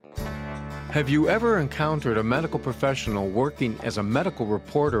Have you ever encountered a medical professional working as a medical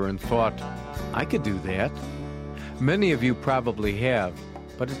reporter and thought, I could do that? Many of you probably have,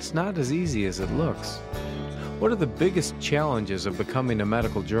 but it's not as easy as it looks. What are the biggest challenges of becoming a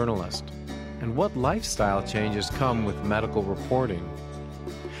medical journalist? And what lifestyle changes come with medical reporting?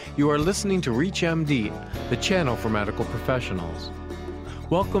 You are listening to ReachMD, the channel for medical professionals.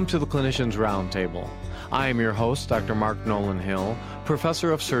 Welcome to the Clinicians Roundtable. I am your host, Dr. Mark Nolan Hill,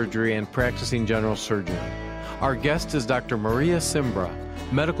 professor of surgery and practicing general surgeon. Our guest is Dr. Maria Cimbra,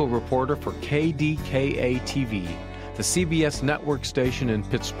 medical reporter for KDKA-TV, the CBS network station in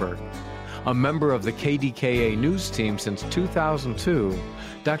Pittsburgh. A member of the KDKA news team since 2002,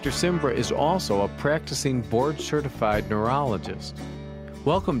 Dr. Cimbra is also a practicing board-certified neurologist.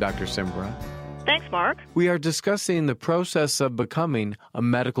 Welcome, Dr. Cimbra. Thanks, Mark. We are discussing the process of becoming a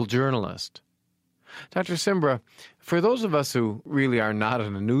medical journalist. Dr. Cimbra, for those of us who really are not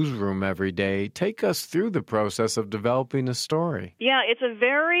in a newsroom every day, take us through the process of developing a story. Yeah, it's a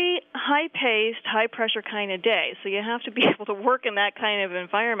very high-paced, high-pressure kind of day, so you have to be able to work in that kind of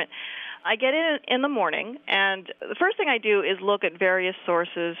environment. I get in the morning, and the first thing I do is look at various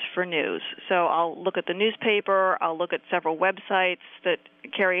sources for news. So I'll look at the newspaper, I'll look at several websites that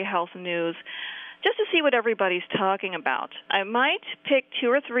carry health news, just to see what everybody's talking about. I might pick two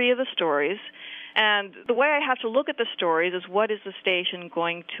or three of the stories, and the way I have to look at the stories is what is the station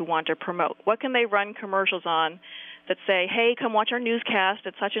going to want to promote? What can they run commercials on that say, hey, come watch our newscast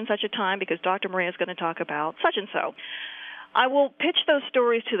at such and such a time because Dr. Maria is going to talk about such and so. I will pitch those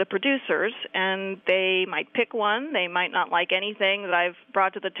stories to the producers, and they might pick one. They might not like anything that I've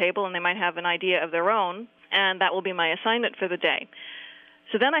brought to the table, and they might have an idea of their own, and that will be my assignment for the day.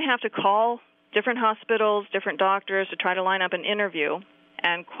 So then I have to call different hospitals, different doctors to try to line up an interview.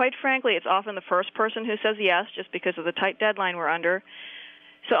 And quite frankly, it's often the first person who says yes, just because of the tight deadline we're under.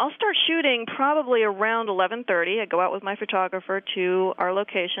 So I'll start shooting probably around 11:30. I go out with my photographer to our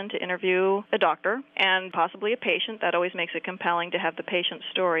location to interview a doctor and possibly a patient. That always makes it compelling to have the patient's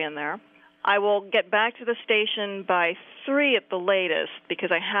story in there. I will get back to the station by 3 at the latest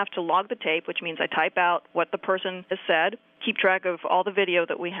because I have to log the tape, which means I type out what the person has said, keep track of all the video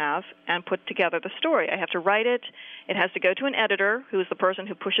that we have, and put together the story. I have to write it. It has to go to an editor, who is the person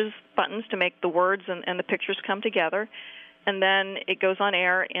who pushes buttons to make the words and the pictures come together. And then it goes on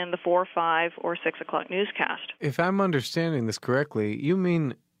air in the 4, 5, or 6 o'clock newscast. If I'm understanding this correctly, you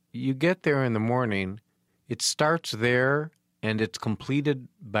mean you get there in the morning, it starts there, and it's completed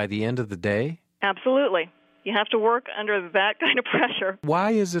by the end of the day? Absolutely. You have to work under that kind of pressure. Why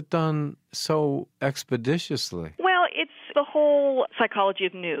is it done so expeditiously? Well, it's the whole psychology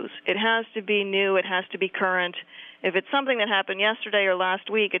of news. It has to be new. It has to be current. If it's something that happened yesterday or last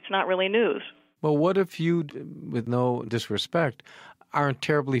week, it's not really news. Well, what if you, with no disrespect, aren't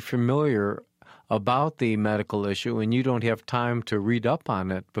terribly familiar about the medical issue and you don't have time to read up on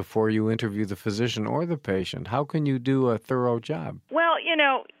it before you interview the physician or the patient? How can you do a thorough job? Well,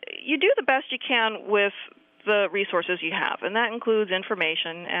 you do the best you can with the resources you have, and that includes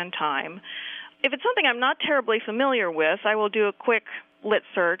information and time. If it's something I'm not terribly familiar with, I will do a quick lit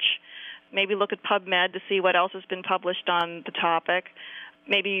search, maybe look at PubMed to see what else has been published on the topic,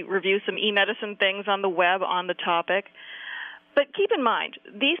 maybe review some e-medicine things on the web on the topic. But keep in mind,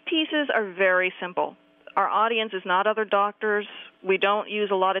 these pieces are very simple. Our audience is not other doctors. We don't use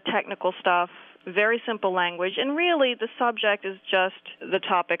a lot of technical stuff, very simple language, and really the subject is just the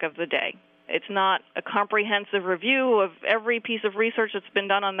topic of the day. It's not a comprehensive review of every piece of research that's been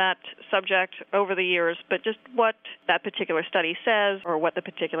done on that subject over the years, but just what that particular study says or what the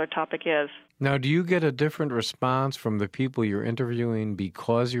particular topic is. Now, do you get a different response from the people you're interviewing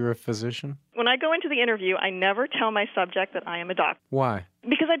because you're a physician? When I go into the interview, I never tell my subject that I am a doctor. Why?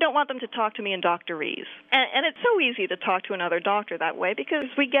 Because I don't want them to talk to me in doctorese. And it's so easy to talk to another doctor that way because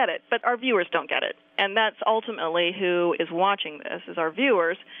we get it, but our viewers don't get it. And that's ultimately who is watching this, is our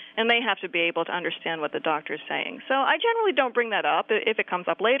viewers, and they have to be able to understand what the doctor is saying. So I generally don't bring that up. If it comes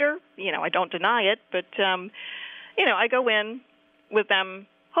up later, I don't deny it, but, I go in with them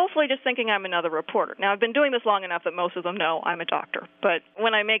hopefully just thinking I'm another reporter. Now, I've been doing this long enough that most of them know I'm a doctor, but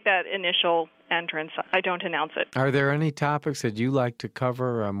when I make that initial entrance, I don't announce it. Are there any topics that you like to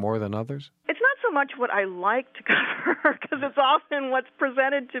cover more than others? It's not so much what I like to cover, because it's often what's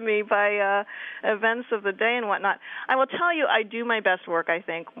presented to me by events of the day and whatnot. I will tell you, I do my best work, I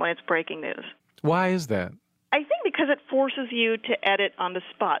think, when it's breaking news. Why is that? I think because it forces you to edit on the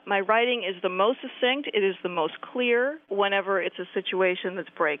spot. My writing is the most succinct, it is the most clear whenever it's a situation that's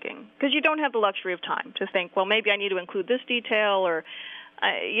breaking. Because you don't have the luxury of time to think, well, maybe I need to include this detail, or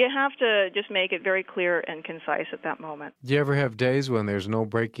You have to just make it very clear and concise at that moment. Do you ever have days when there's no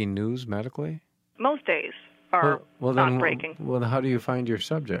breaking news medically? Most days are not breaking. Well, how do you find your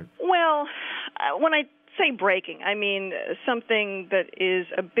subject? Well, when I say breaking, I mean something that is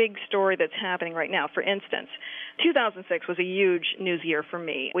a big story that's happening right now. For instance, 2006 was a huge news year for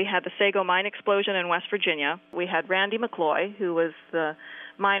me. We had the Sago mine explosion in West Virginia. We had Randy McCloy, who was the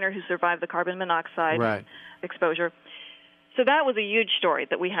miner who survived the carbon monoxide exposure. So that was a huge story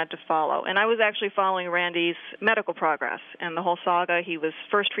that we had to follow. And I was actually following Randy's medical progress and the whole saga. He was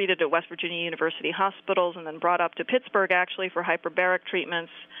first treated at West Virginia University hospitals and then brought up to Pittsburgh, actually, for hyperbaric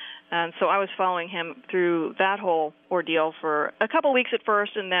treatments. And so I was following him through that whole ordeal for a couple weeks at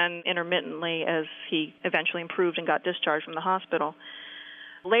first and then intermittently as he eventually improved and got discharged from the hospital.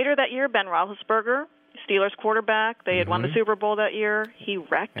 Later that year, Ben Roethlisberger, Steelers quarterback, they had won the Super Bowl that year. He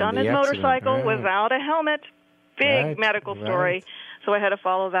wrecked on his motorcycle without a helmet. Big medical story. So I had to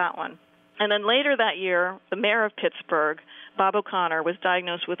follow that one. And then later that year, the mayor of Pittsburgh, Bob O'Connor, was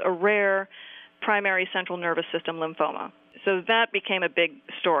diagnosed with a rare primary central nervous system lymphoma. So that became a big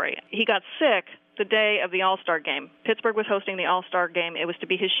story. He got sick the day of the All-Star game. Pittsburgh was hosting the All-Star game. It was to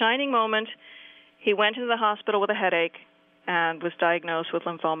be his shining moment. He went into the hospital with a headache and was diagnosed with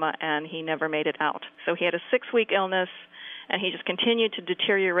lymphoma, and he never made it out. So he had a 6-week illness, and he just continued to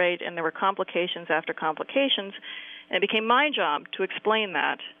deteriorate, and there were complications after complications. And it became my job to explain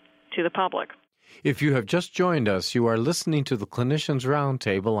that to the public. If you have just joined us, you are listening to the Clinicians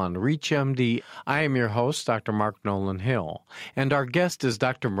Roundtable on ReachMD. I am your host, Dr. Mark Nolan Hill, and our guest is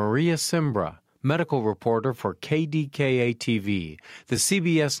Dr. Maria Cimbra, medical reporter for KDKA-TV, the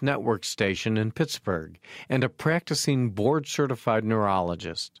CBS network station in Pittsburgh, and a practicing board-certified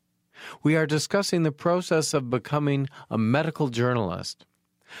neurologist. We are discussing the process of becoming a medical journalist.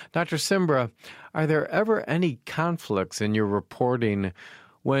 Dr. Cimbra, are there ever any conflicts in your reporting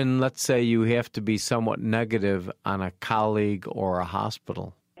when, let's say, you have to be somewhat negative on a colleague or a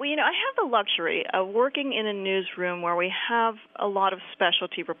hospital? Well, I have the luxury of working in a newsroom where we have a lot of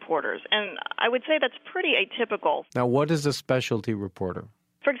specialty reporters, and I would say that's pretty atypical. Now, what is a specialty reporter?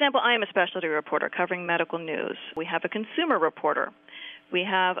 For example, I am a specialty reporter covering medical news. We have a consumer reporter. We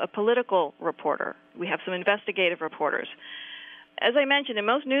have a political reporter. We have some investigative reporters. As I mentioned, in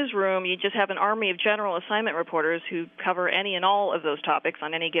most newsrooms, you just have an army of general assignment reporters who cover any and all of those topics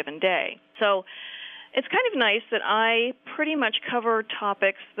on any given day. So it's kind of nice that I pretty much cover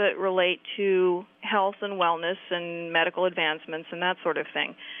topics that relate to health and wellness and medical advancements and that sort of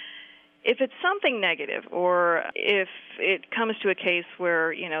thing. If it's something negative, or if it comes to a case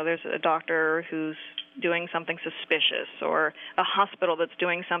where, there's a doctor who's doing something suspicious or a hospital that's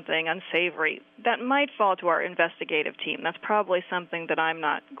doing something unsavory, that might fall to our investigative team. That's probably something that I'm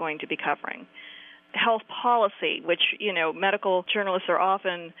not going to be covering. Health policy, which, medical journalists are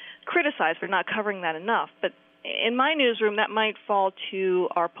often criticized for not covering that enough. But in my newsroom, that might fall to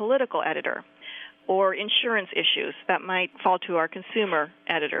our political editor. Or insurance issues, that might fall to our consumer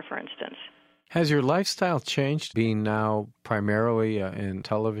editor, for instance. Has your lifestyle changed, being now primarily in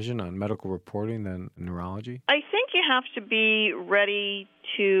television on medical reporting than neurology? I think you have to be ready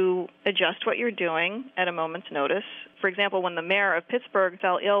to adjust what you're doing at a moment's notice. For example, when the mayor of Pittsburgh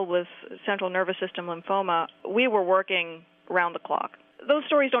fell ill with central nervous system lymphoma, we were working around the clock. Those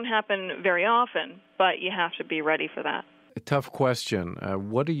stories don't happen very often, but you have to be ready for that. A tough question.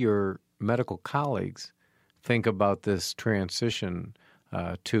 What do your medical colleagues think about this transition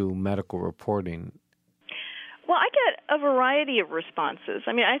to medical reporting? Well, I get a variety of responses.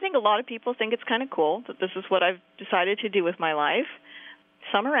 I think a lot of people think it's kind of cool that this is what I've decided to do with my life.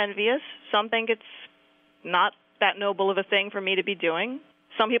 Some are envious. Some think it's not that noble of a thing for me to be doing.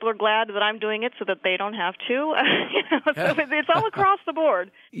 Some people are glad that I'm doing it so that they don't have to. So it's all across the board.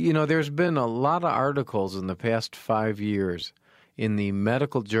 There's been a lot of articles in the past 5 years in the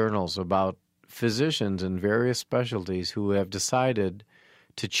medical journals about physicians in various specialties who have decided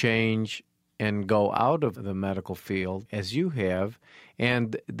to change and go out of the medical field, as you have,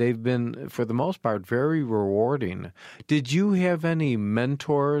 and they've been, for the most part, very rewarding. Did you have any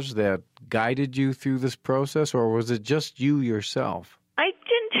mentors that guided you through this process, or was it just you yourself? I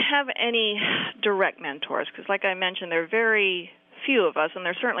didn't have any direct mentors because, like I mentioned, there are very few of us, and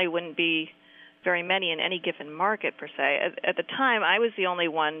there certainly wouldn't be very many in any given market, per se. At the time, I was the only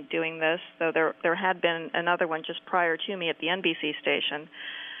one doing this, though there had been another one just prior to me at the NBC station.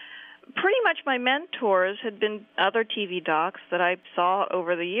 Pretty much my mentors had been other TV docs that I saw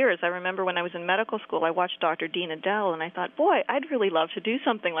over the years. I remember when I was in medical school, I watched Dr. Dean Adele, and I thought, boy, I'd really love to do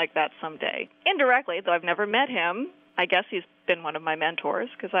something like that someday. Indirectly, though I've never met him, I guess he's been one of my mentors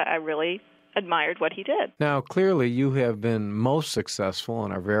because I really admired what he did. Now, clearly you have been most successful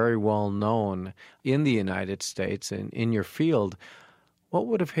and are very well known in the United States and in your field. What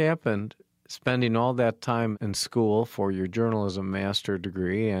would have happened spending all that time in school for your journalism master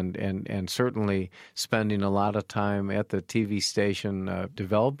degree and certainly spending a lot of time at the TV station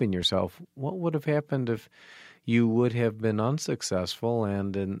developing yourself? What would have happened if you would have been unsuccessful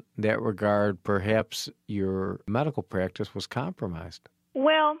and in that regard perhaps your medical practice was compromised?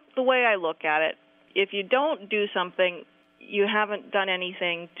 Well, the way I look at it, if you don't do something, you haven't done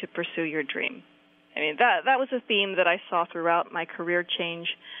anything to pursue your dream. I mean, that was a theme that I saw throughout my career change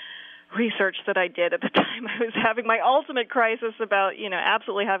research that I did at the time. I was having my ultimate crisis about,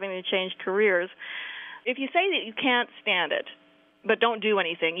 absolutely having to change careers. If you say that you can't stand it, but don't do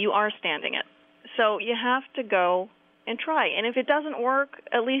anything, you are standing it. So you have to go and try. And if it doesn't work,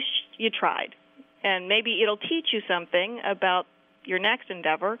 at least you tried. And maybe it'll teach you something about your next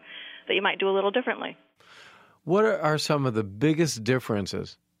endeavor that you might do a little differently. What are some of the biggest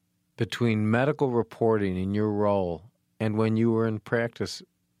differences between medical reporting in your role and when you were in practice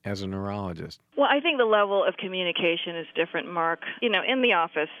as a neurologist? Well, I think the level of communication is different, Mark. In the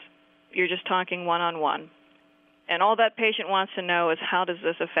office, you're just talking one-on-one. And all that patient wants to know is, how does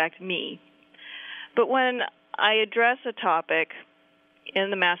this affect me? But when I address a topic in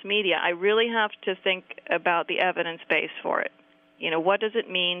the mass media, I really have to think about the evidence base for it. What does it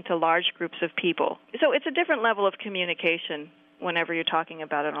mean to large groups of people? So it's a different level of communication whenever you're talking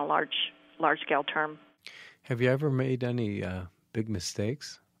about it on a large-scale term. Have you ever made any big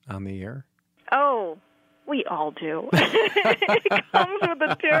mistakes on the air? Oh, we all do. It comes with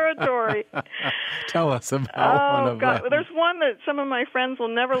the territory. Tell us about one of them. There's one that some of my friends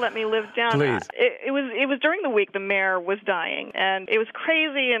will never let me live down. Please. It was during the week the mayor was dying, and it was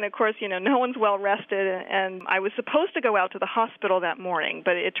crazy, and of course, no one's well rested, and I was supposed to go out to the hospital that morning,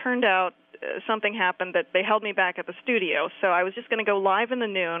 but it turned out something happened that they held me back at the studio, so I was just going to go live in the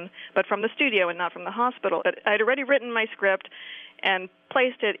noon, but from the studio and not from the hospital. But I'd already written my script and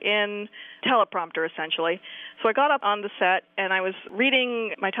placed it in teleprompter, essentially. So I got up on the set, and I was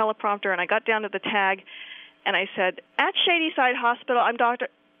reading my teleprompter, and I got down to the tag, and I said, "At Shadyside Hospital, I'm Dr."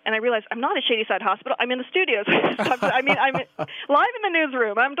 And I realized I'm not at Shadyside Hospital. I'm in the studio. I'm live in the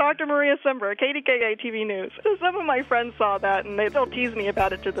newsroom. I'm Dr. Maria Simbra, KDKA TV News. So some of my friends saw that, and they still tease me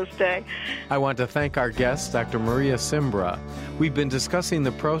about it to this day. I want to thank our guest, Dr. Maria Simbra. We've been discussing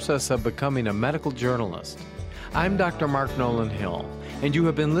the process of becoming a medical journalist. I'm Dr. Mark Nolan Hill, and you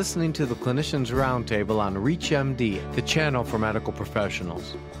have been listening to the Clinicians Roundtable on ReachMD, the channel for medical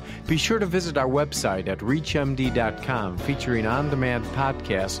professionals. Be sure to visit our website at reachmd.com, featuring on-demand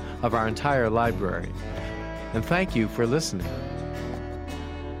podcasts of our entire library. And thank you for listening.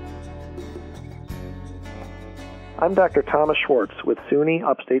 I'm Dr. Thomas Schwartz with SUNY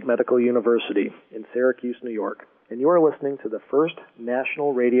Upstate Medical University in Syracuse, New York, and you are listening to the first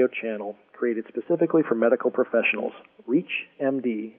national radio channel created specifically for medical professionals, ReachMD